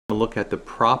We'll look at the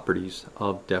properties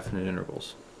of definite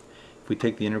integrals. If we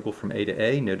take the integral from a to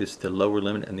a, notice the lower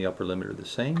limit and the upper limit are the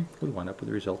same. We wind up with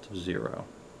a result of 0.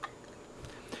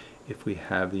 If we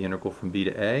have the integral from b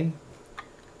to a,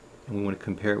 and we want to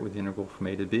compare it with the integral from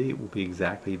a to b, it will be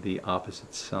exactly the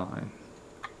opposite sign.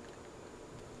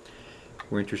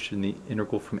 We're interested in the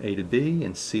integral from a to b,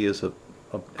 and c is a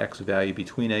x value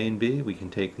between a and b. We can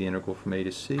take the integral from a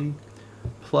to c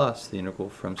plus the integral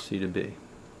from c to b.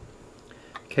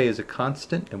 K is a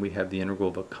constant, and we have the integral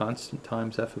of a constant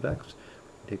times f of x.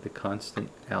 We take the constant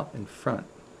out in front.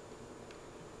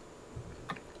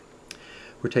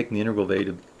 We're taking the integral of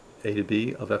a to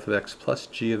b of f of x plus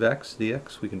g of x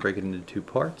dx. We can break it into two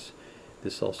parts.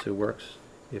 This also works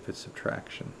if it's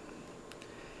subtraction.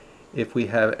 If we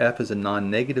have f as a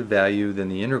non-negative value, then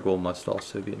the integral must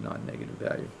also be a non-negative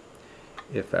value.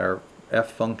 If our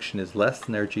f function is less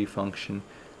than our g function,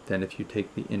 then if you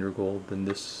take the integral, then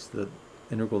the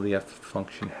integral of the f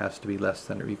function has to be less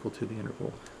than or equal to the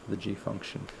integral of the g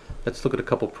function. Let's look at a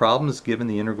couple problems. Given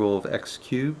the integral of x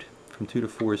cubed from 2 to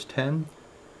 4 is 10,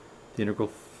 the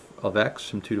integral of x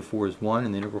from 2 to 4 is 1,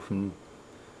 and the integral from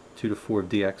 2 to 4 of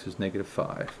dx is negative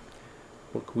 5.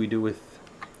 What can we do with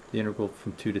the integral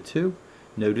from 2 to 2?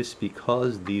 Notice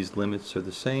because these limits are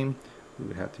the same, we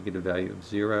would have to get a value of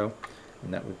 0,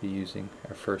 and that would be using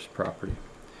our first property.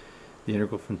 The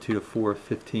integral from 2 to 4 of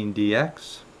 15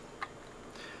 dx.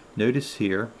 Notice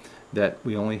here that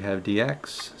we only have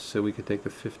dx, so we could take the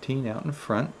 15 out in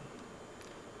front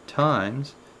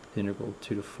times the integral of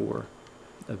 2 to 4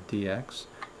 of dx.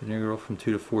 The integral from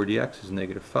 2 to 4 dx is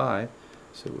negative 5,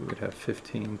 so we would have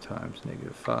 15 times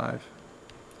negative 5,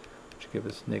 which gives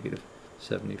us negative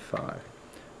 75.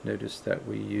 Notice that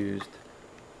we used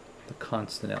the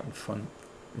constant out in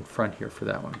front here for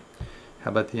that one.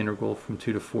 How about the integral from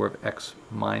 2 to 4 of x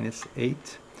minus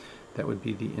 8? That would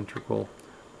be the integral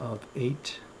of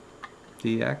 8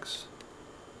 dx,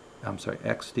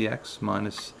 x dx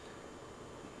minus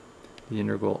the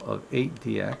integral of 8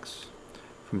 dx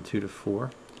from 2 to 4.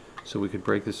 So we could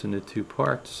break this into two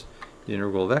parts. The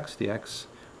integral of x dx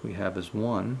we have as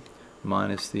 1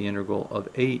 minus the integral of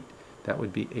 8, that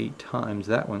would be 8 times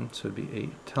that one, so it would be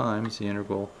 8 times the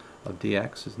integral of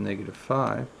dx is negative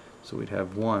 5, so we'd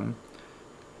have 1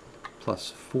 plus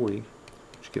 40,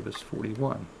 which gives us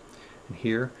 41. And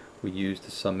here we use the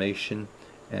summation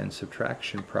and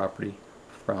subtraction property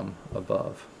from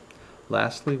above.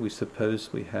 Lastly, we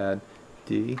suppose we had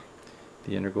d,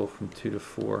 the integral from 2 to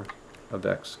 4 of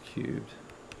x cubed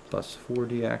plus 4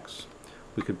 dx.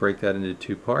 We could break that into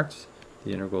two parts.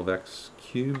 The integral of x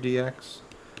cubed dx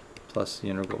plus the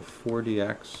integral of 4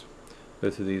 dx,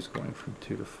 both of these going from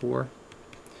 2 to 4.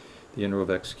 The integral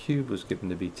of x cubed was given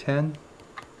to be 10,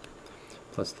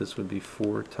 plus this would be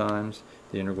 4 times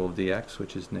the integral of dx,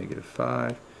 which is negative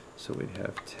 5, so we'd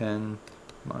have 10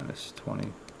 minus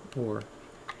 20, or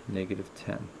negative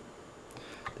 10.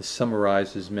 This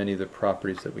summarizes many of the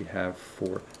properties that we have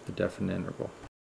for the definite integral.